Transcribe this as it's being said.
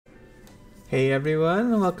Hey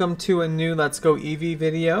everyone, welcome to a new Let's Go Eevee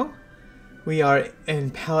video. We are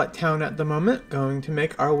in Pallet Town at the moment, going to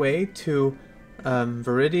make our way to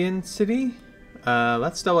Viridian City.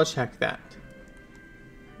 Let's double check that.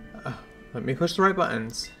 Let me push the right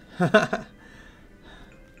buttons.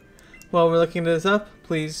 While we're looking this up,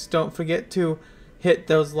 please don't forget to hit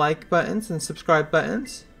those like buttons and subscribe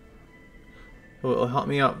buttons. It will help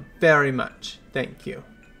me out very much. Thank you.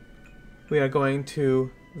 We are going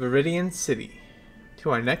to Viridian City to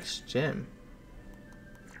our next gym.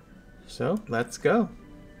 So let's go.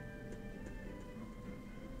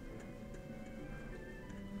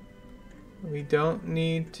 We don't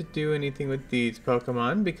need to do anything with these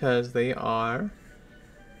Pokemon because they are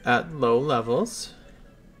at low levels.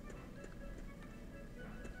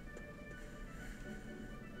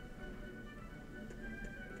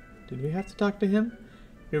 Did we have to talk to him?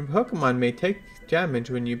 Your Pokemon may take damage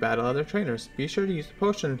when you battle other trainers. Be sure to use the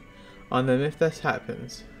potion on them if this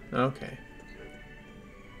happens. Okay.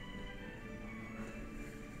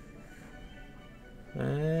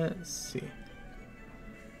 Let's see.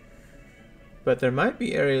 But there might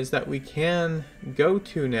be areas that we can go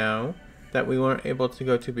to now that we weren't able to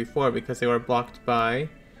go to before because they were blocked by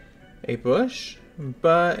a bush.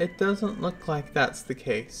 But it doesn't look like that's the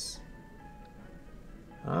case.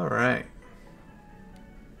 Alright.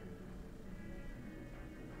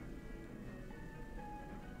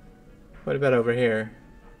 What about over here?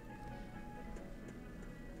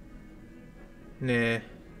 Nah.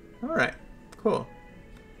 Alright, cool.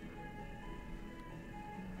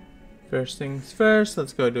 First things first,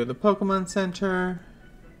 let's go to the Pokemon Center.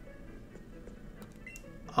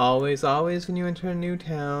 Always when you enter a new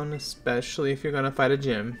town, especially if you're gonna fight a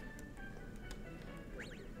gym.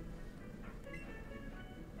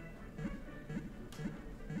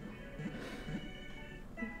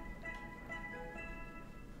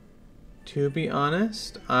 To be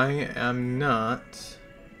honest, I am not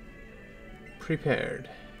prepared.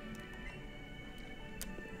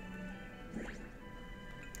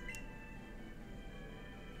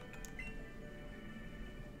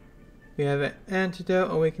 We have an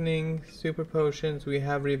antidote, awakening, super potions, we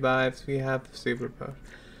have revives, we have super potions.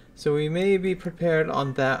 So we may be prepared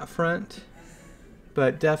on that front,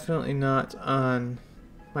 but definitely not on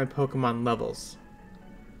my Pokemon levels.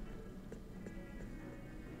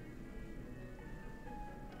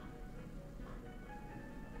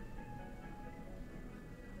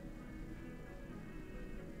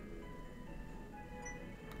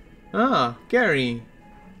 Ah, Gary.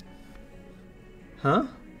 Huh?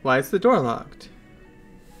 Why is the door locked?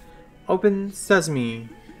 Open sesame.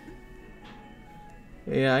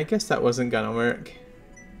 Yeah, I guess that wasn't gonna work.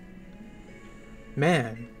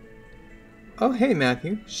 Man. Oh, hey,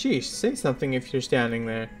 Matthew. Sheesh, say something if you're standing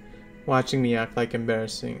there, watching me act like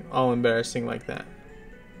all embarrassing like that.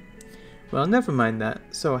 Well, never mind that.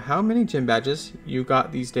 So, how many gym badges you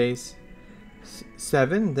got these days?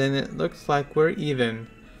 7? Then it looks like we're even.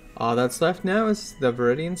 All that's left now is the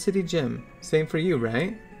Viridian City Gym. Same for you,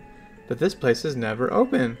 right? But this place is never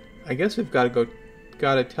open. I guess we've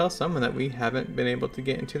gotta tell someone that we haven't been able to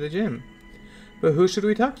get into the gym. But who should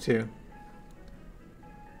we talk to?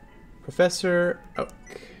 Professor Oak.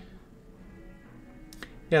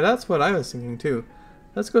 Yeah, that's what I was thinking too.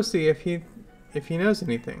 Let's go see if he knows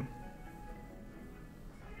anything.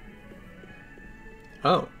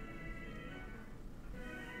 Oh,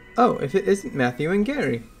 if it isn't Matthew and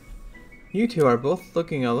Gary. You two are both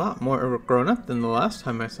looking a lot more grown up than the last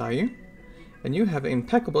time I saw you. And you have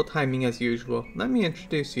impeccable timing as usual. Let me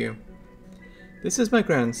introduce you. This is my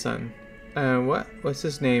grandson. What's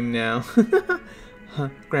his name now?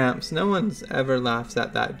 Gramps, no one's ever laughs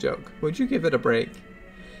at that joke. Would you give it a break?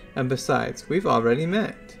 And besides, we've already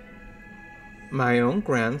met. My own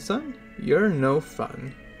grandson? You're no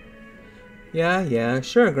fun. Yeah,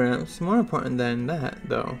 sure, Gramps. More important than that,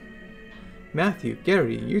 though. Matthew,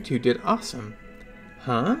 Gary, you two did awesome.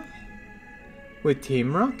 Huh? With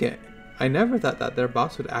Team Rocket. I never thought that their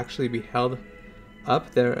boss would actually be hold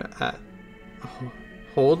up there at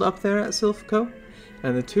Silphco,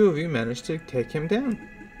 and the two of you managed to take him down.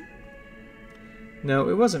 No,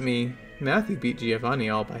 it wasn't me. Matthew beat Giovanni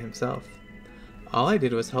all by himself. All I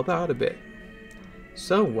did was help out a bit.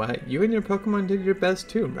 So what? You and your Pokemon did your best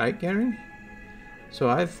too, right, Gary? So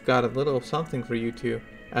I've got a little something for you two,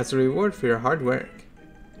 as a reward for your hard work.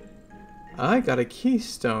 I got a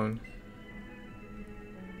keystone.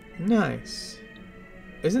 Nice.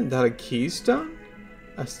 Isn't that a keystone?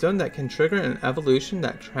 A stone that can trigger an evolution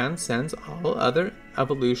that transcends all other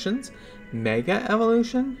evolutions? Mega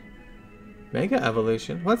evolution? Mega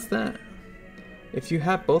evolution? What's that? If you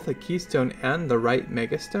have both a keystone and the right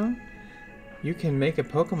megastone, You can make a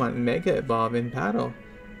Pokemon Mega Evolve in battle.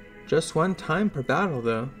 Just one time per battle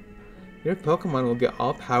though. Your Pokemon will get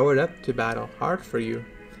all powered up to battle hard for you.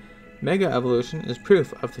 Mega Evolution is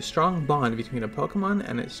proof of the strong bond between a Pokemon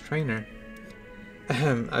and its trainer.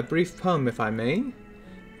 Ahem, a brief poem if I may.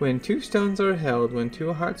 When two stones are held, when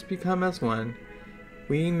two hearts become as one,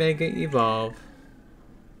 we Mega Evolve.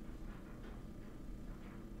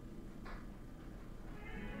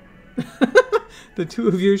 The two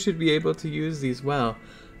of you should be able to use these well.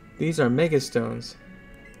 These are Mega Stones.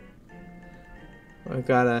 I've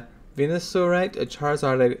got a Venusaurite, a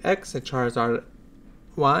Charizard X, a Charizard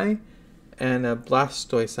Y, and a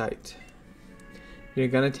Blastoisite. You're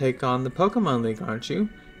gonna take on the Pokemon League, aren't you?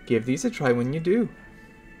 Give these a try when you do.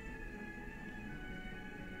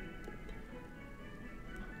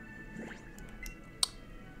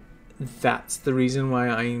 That's the reason why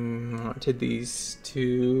I wanted these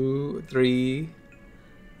three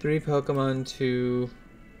Pokemon to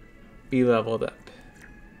be leveled up.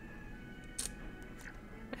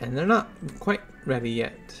 And they're not quite ready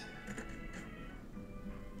yet.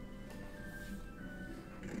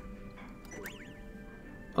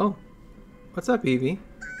 Oh, what's up, Eevee?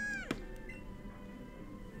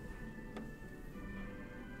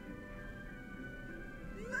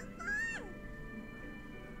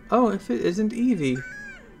 Oh, if it isn't Eevee.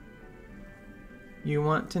 You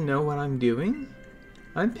want to know what I'm doing?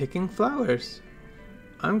 I'm picking flowers.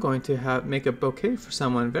 I'm going to make a bouquet for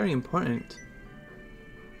someone very important.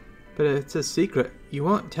 But it's a secret. You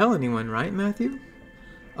won't tell anyone, right, Matthew?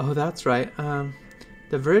 Oh, that's right.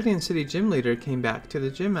 The Viridian City gym leader came back to the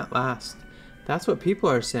gym at last. That's what people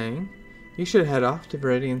are saying. You should head off to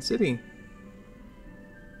Viridian City.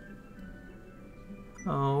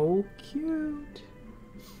 Oh, cute.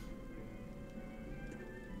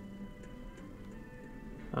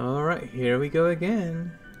 Alright, here we go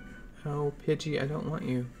again. Oh, Pidgey, I don't want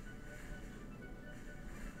you.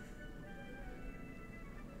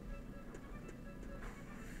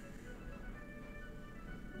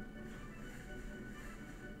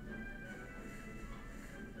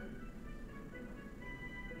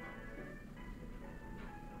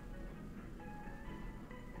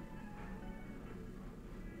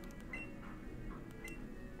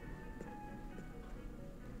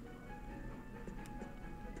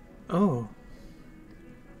 Oh.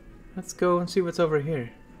 Let's go and see what's over here.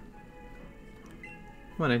 I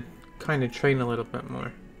want to kind of train a little bit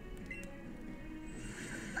more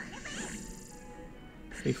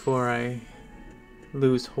before I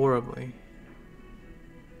lose horribly.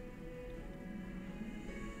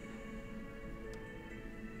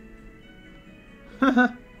 Haha,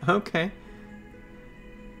 okay.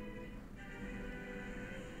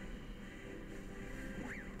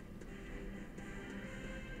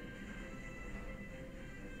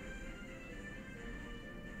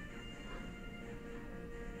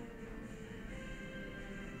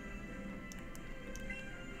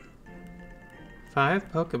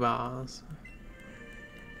 Five Pokeballs.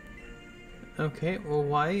 Okay, well,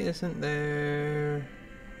 why isn't there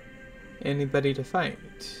anybody to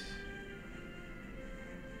fight?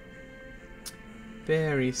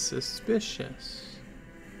 Very suspicious.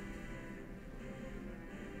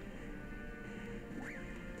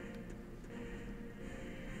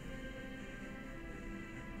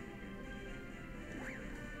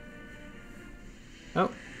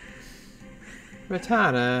 Oh.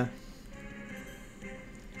 Rattata.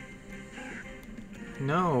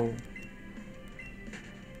 No.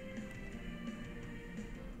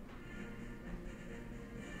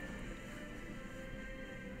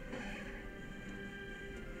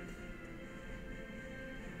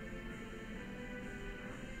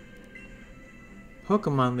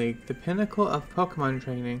 Pokemon League, the pinnacle of Pokemon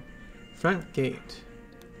training. Front gate.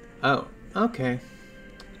 Oh, okay.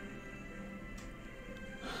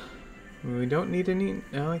 We don't need any...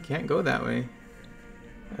 No, I can't go that way.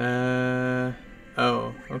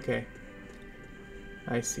 Oh, okay.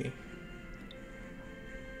 I see.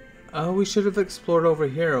 Oh, we should have explored over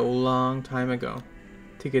here a long time ago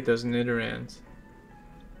to get those Nidorans.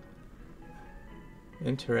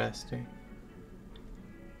 Interesting.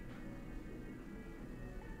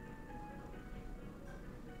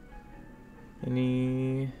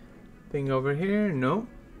 Anything over here? Nope.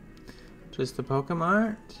 Just the Pokemon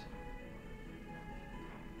art.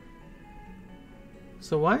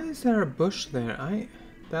 So why is there a bush there?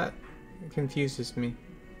 That confuses me.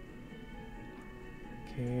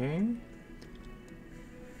 Okay.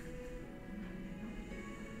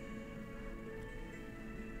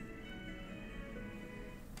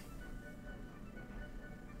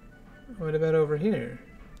 What about over here?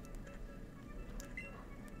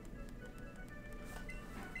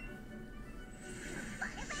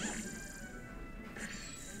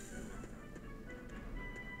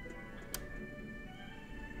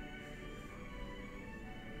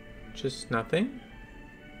 Just nothing?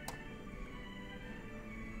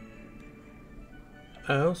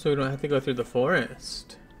 Oh, so we don't have to go through the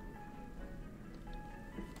forest.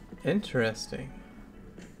 Interesting.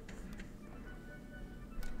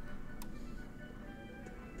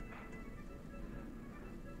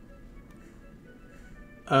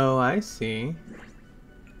 Oh, I see.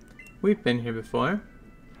 We've been here before.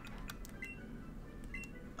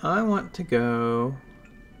 I want to go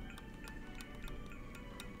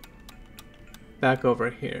back over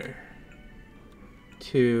here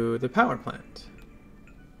to the power plant.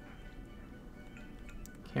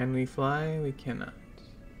 Can we fly? We cannot.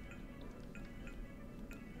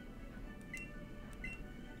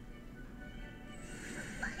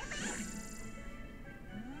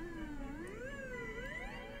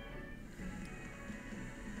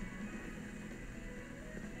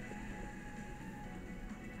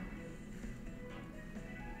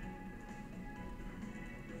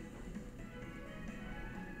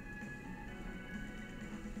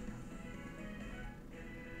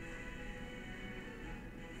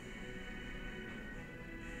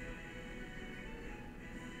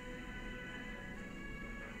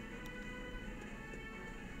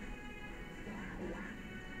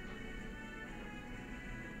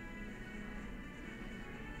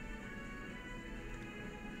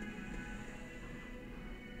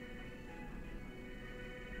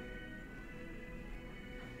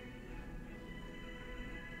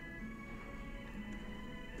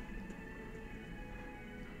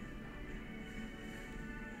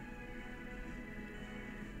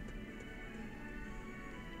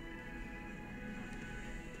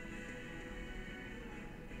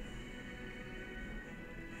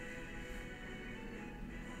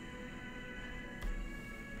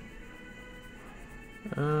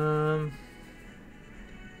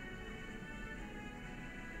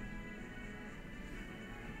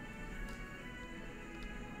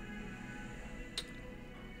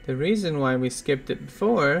 The reason why we skipped it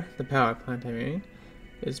before, the power plant I mean,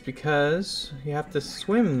 is because you have to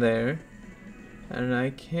swim there, and I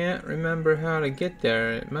can't remember how to get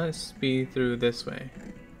there. It must be through this way.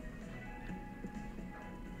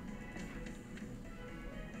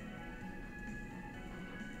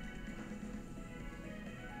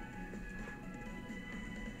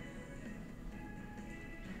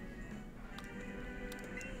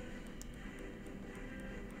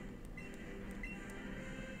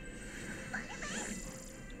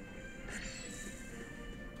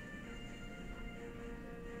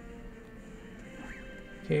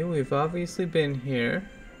 Okay, we've obviously been here.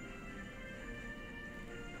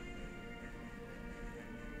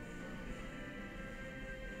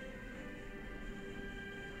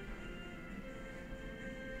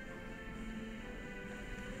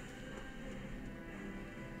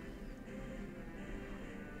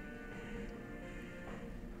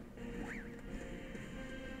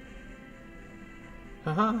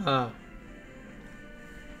 Haha!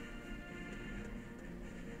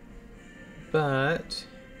 But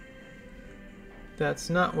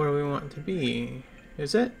that's not where we want to be,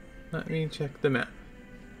 is it? Let me check the map.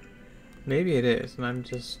 Maybe it is, and I'm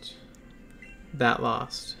just that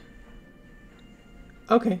lost.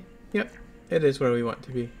 Okay, yep, it is where we want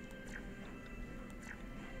to be.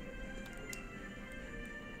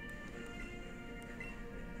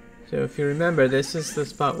 So if you remember, this is the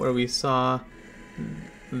spot where we saw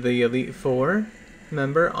the Elite Four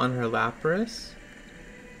member on her Lapras.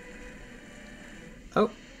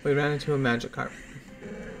 Oh, we ran into a Magikarp.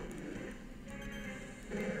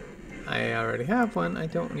 I already have one, I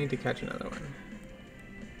don't need to catch another one.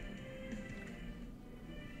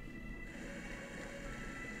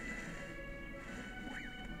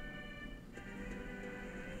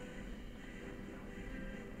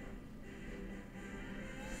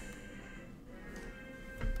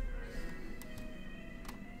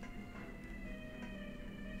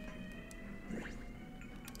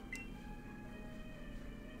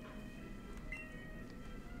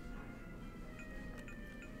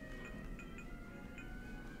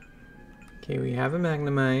 Okay, we have a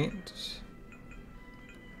Magnemite,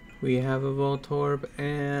 we have a Voltorb,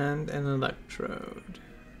 and an Electrode.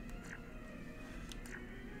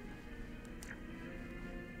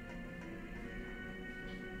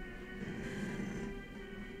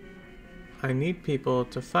 I need people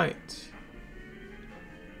to fight.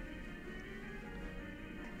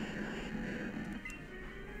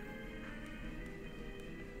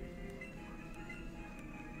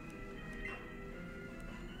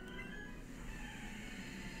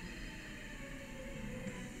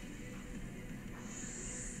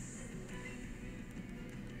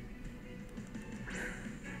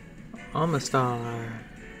 Almastar.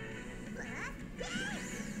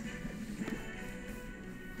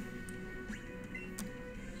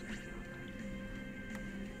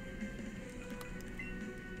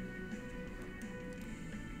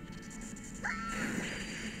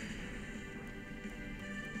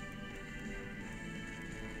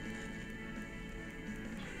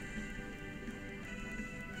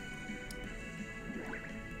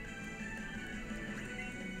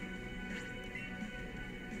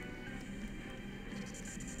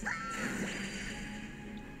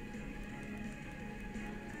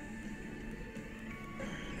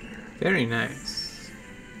 Very nice.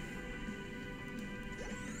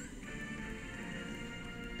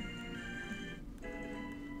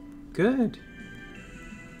 Good.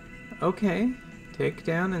 Okay. Take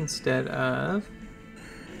down instead of...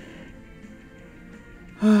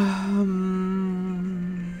 I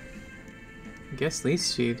guess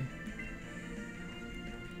least she'd.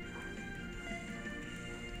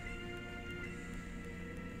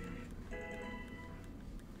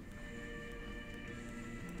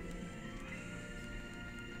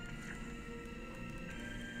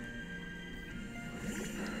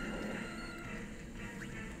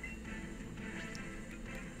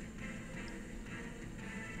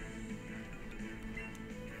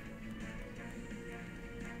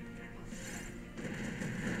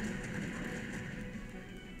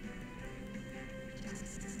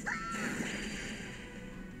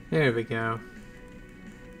 There we go.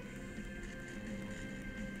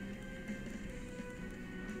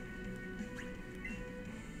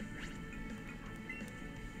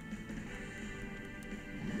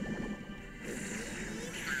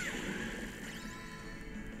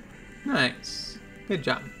 Nice. Good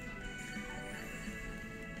job.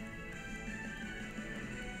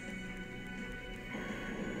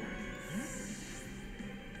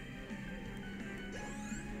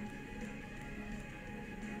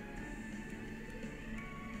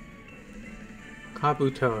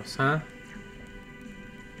 Kabutos, huh?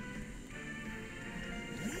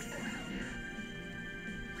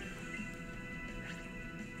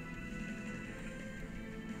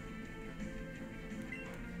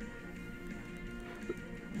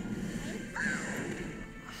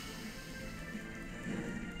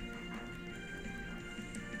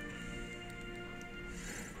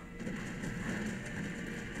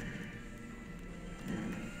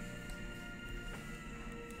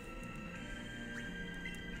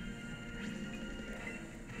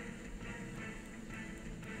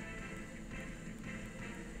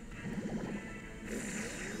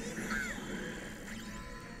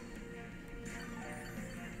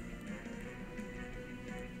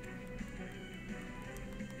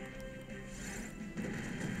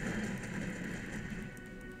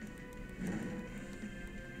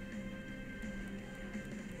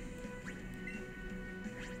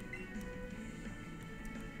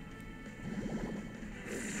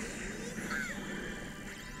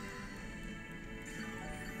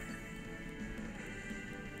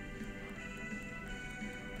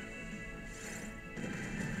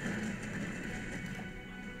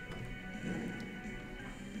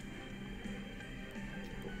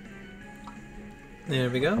 There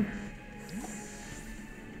we go.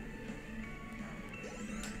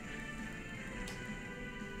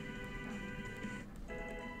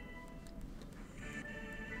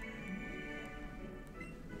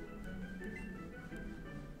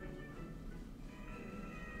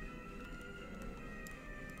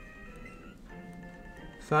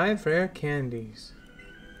 Five rare candies.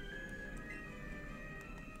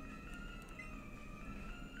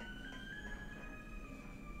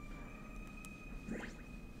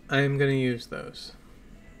 I am going to use those.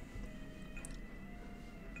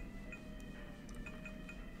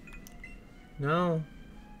 No.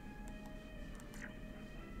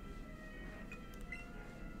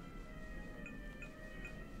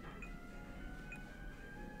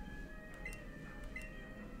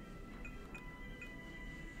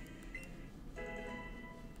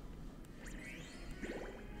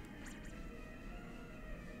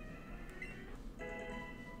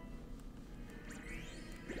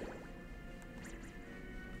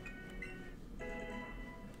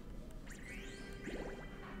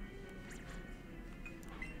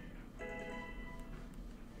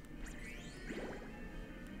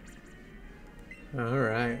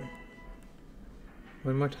 Alright.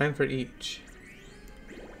 One more time for each.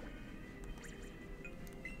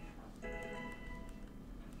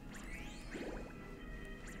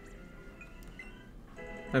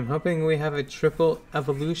 I'm hoping we have a triple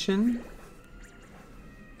evolution.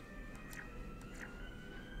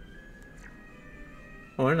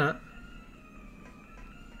 Or not.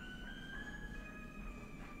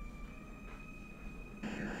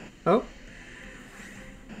 Oh.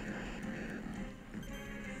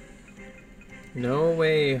 No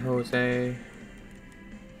way, Jose.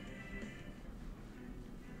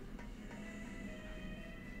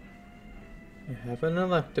 I have an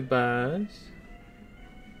Electabuzz.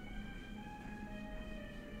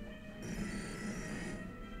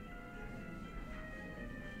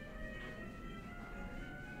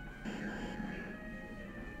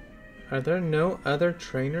 Are there no other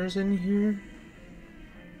trainers in here?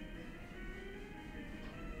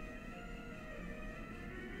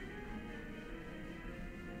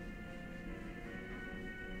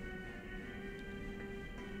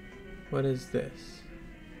 What is this?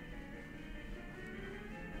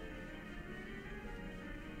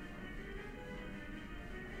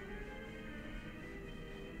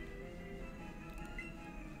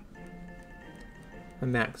 A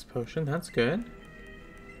max potion, that's good.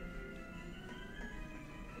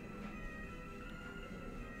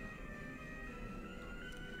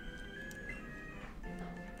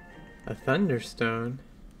 A thunderstone.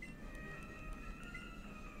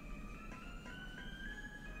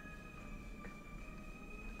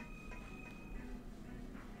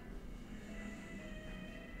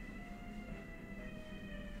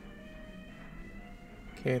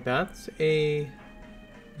 Okay, that's a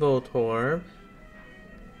Voltorb.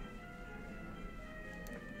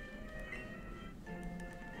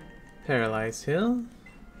 Paralyze Hill.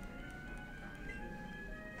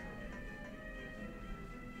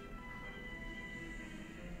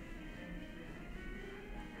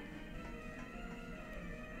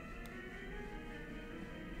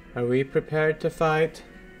 Are we prepared to fight?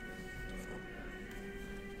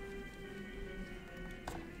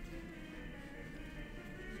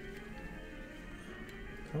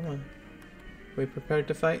 Come on. Are we prepared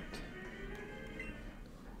to fight?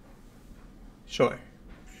 Sure.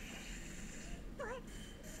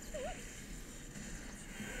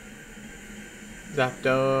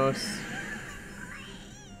 Zaptos.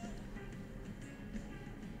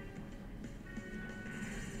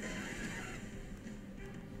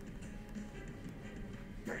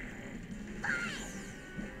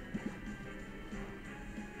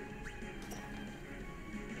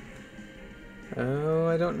 Oh,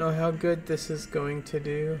 I don't know how good this is going to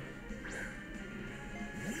do.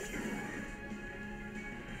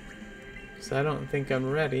 Because I don't think I'm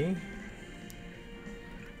ready.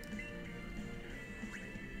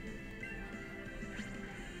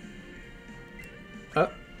 Oh.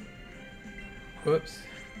 Whoops.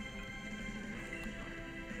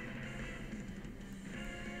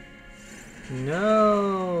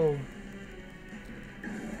 No.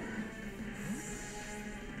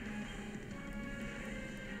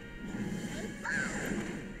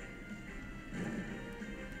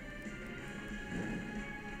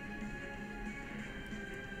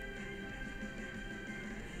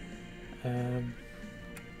 Um.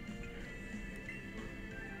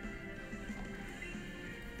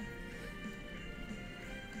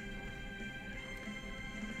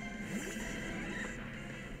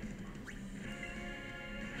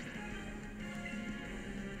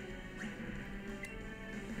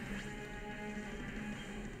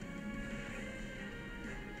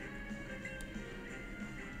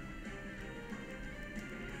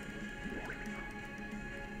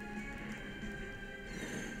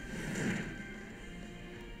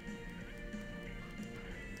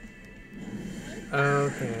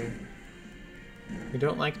 Okay. We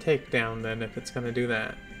don't like takedown then if it's gonna do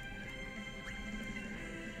that.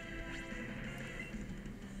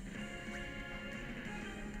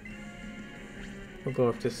 We'll go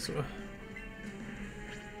up to Swift.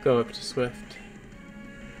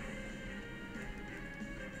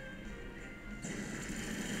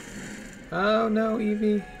 Oh no,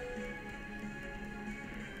 Eevee.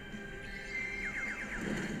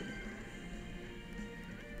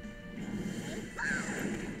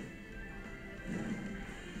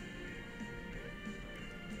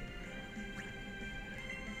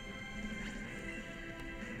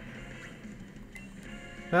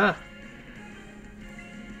 Ah!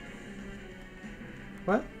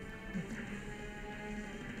 What?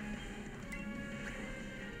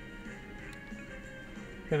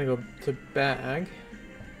 We're gonna go to bag.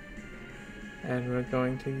 And we're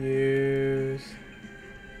going to use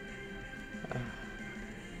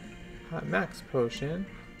hot max potion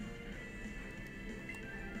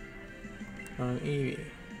on Eevee.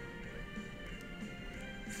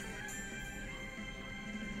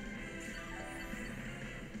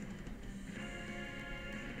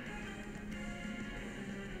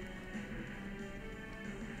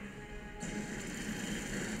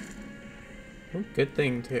 Oh, good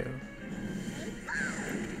thing too.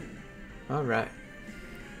 All right.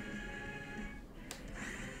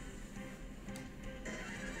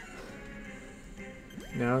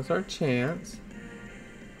 Now's our chance.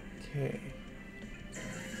 Okay.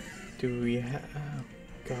 Do we have... Oh,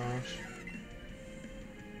 gosh.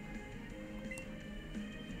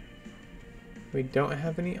 We don't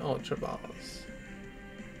have any Ultra Balls.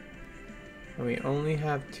 And we only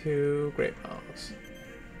have 2 Great Balls.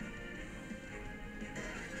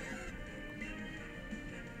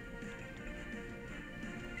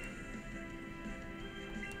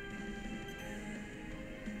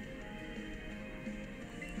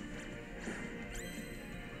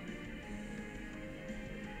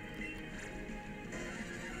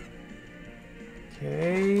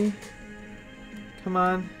 Gary. Come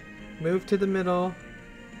on. Move to the middle.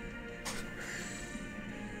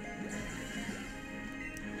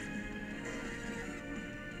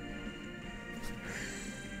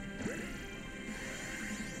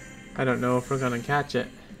 I don't know if we're gonna catch it.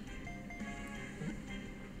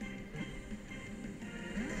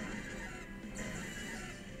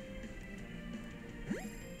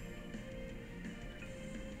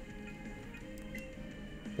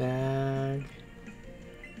 Bag.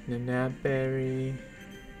 Nanabberry.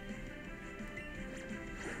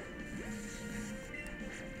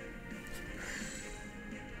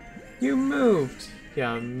 You moved!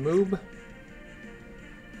 Yeah, moob.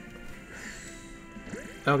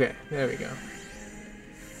 Okay, there we go.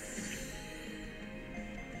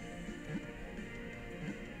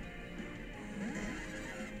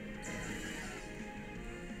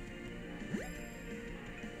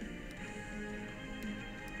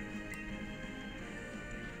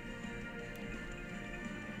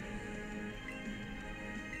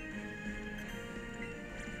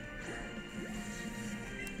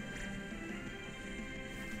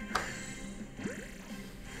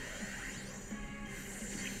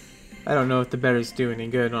 I don't know if the berries do any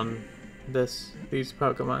good on these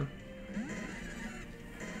Pokemon.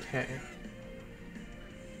 Okay.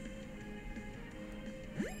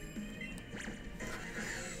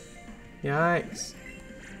 Yikes.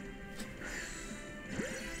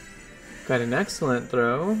 Got an excellent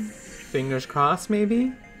throw. Fingers crossed,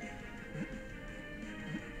 maybe?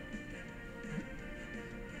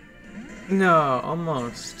 No,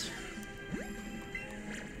 almost.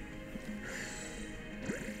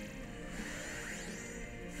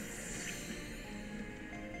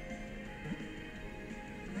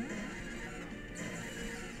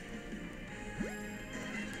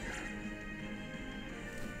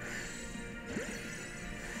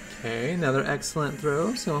 Okay, another excellent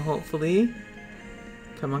throw, so hopefully...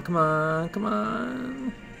 Come on, come on, come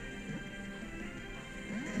on!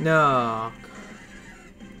 No!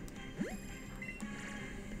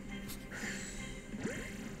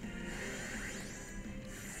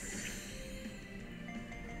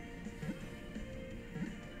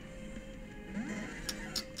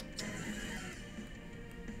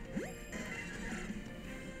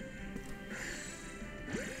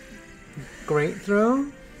 Great throw.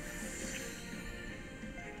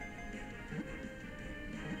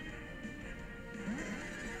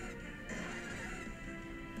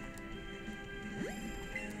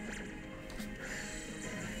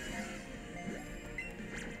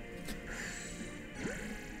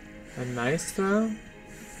 A nice throw?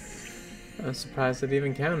 I was surprised it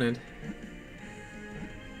even counted.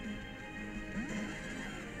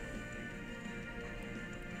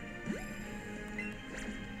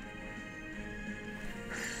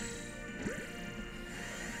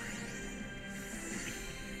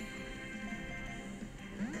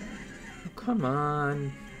 Oh, come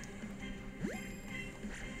on.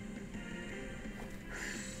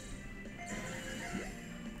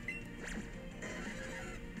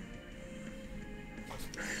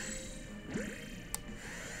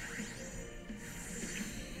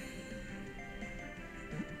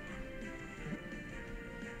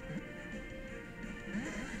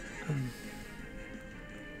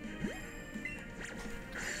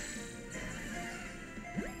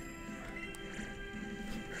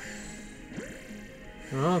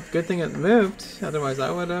 Well, good thing it moved, otherwise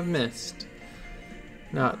I would have missed.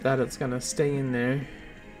 Not that it's gonna stay in there.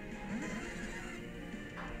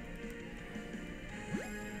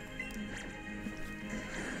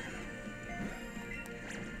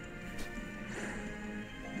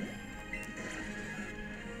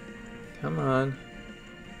 Come on.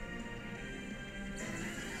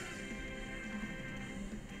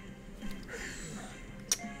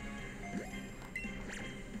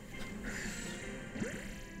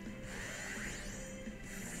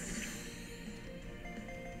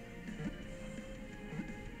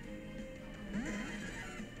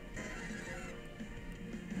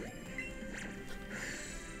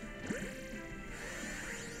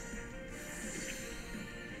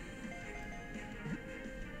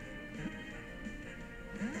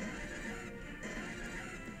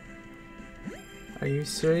 Are you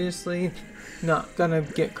seriously not gonna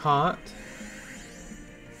get caught?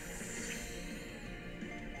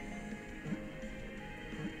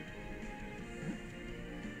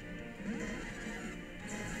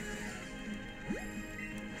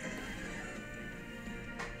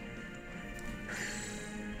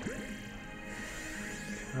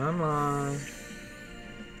 Come on.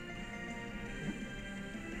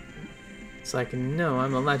 It's like, no,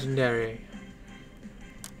 I'm a legendary.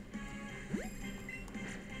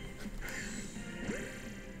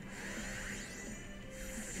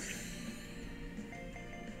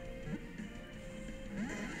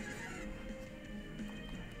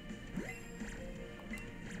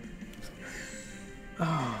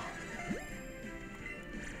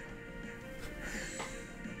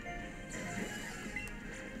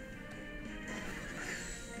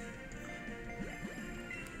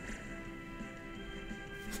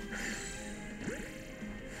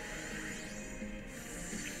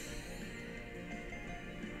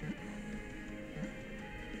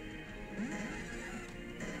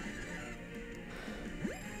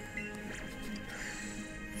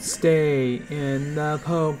 Stay in the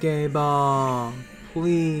Pokeball,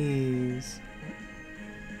 please.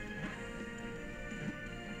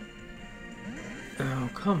 Oh,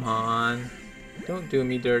 come on. Don't do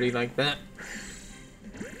me dirty like that.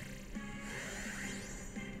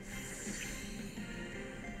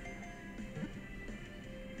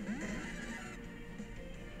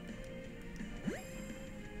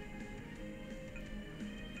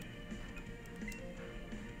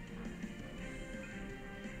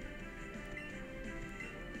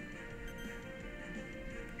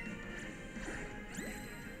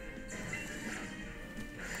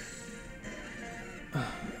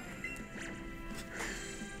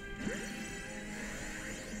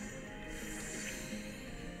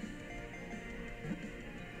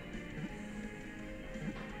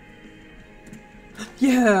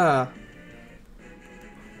 Yeah!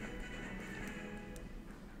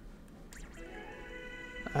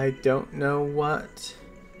 I don't know what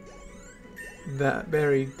that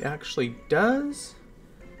berry actually does,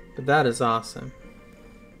 but that is awesome.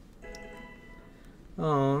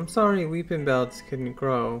 Oh, I'm sorry Weeping Belts couldn't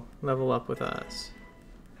level up with us.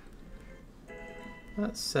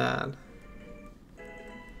 That's sad.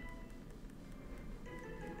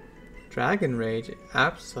 Dragon Rage,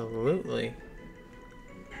 absolutely.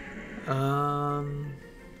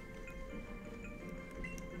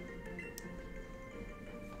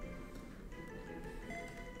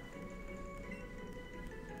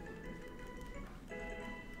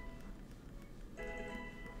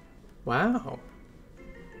 Wow.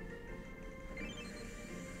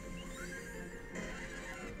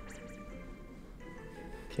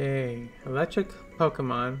 Okay, electric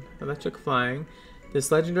Pokemon, electric flying.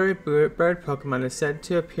 This legendary bird Pokemon is said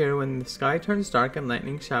to appear when the sky turns dark and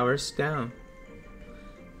lightning showers down.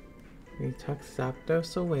 We took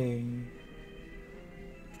Zaptos away.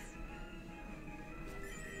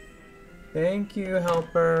 Thank you,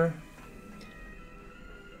 helper.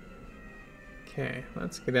 Okay,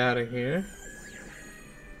 let's get out of here.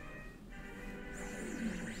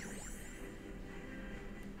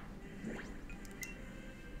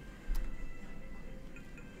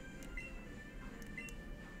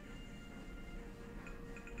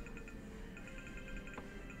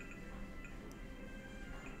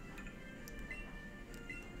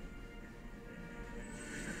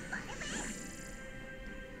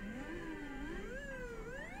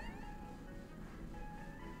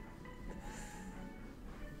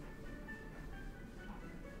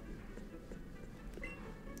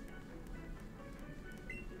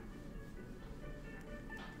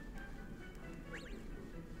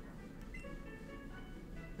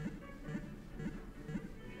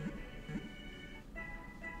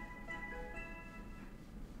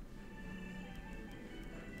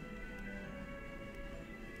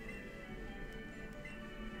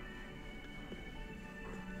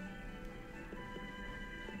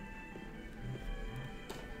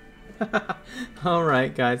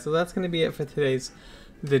 Alright guys, so that's going to be it for today's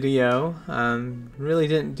video. Really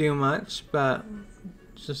didn't do much, but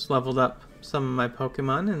just leveled up some of my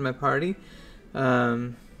Pokemon in my party.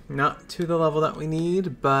 Not to the level that we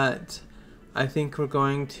need, but I think we're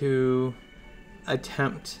going to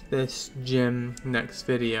attempt this gym next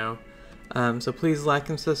video. So please like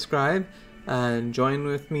and subscribe and join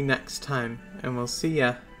with me next time, and we'll see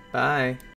ya. Bye.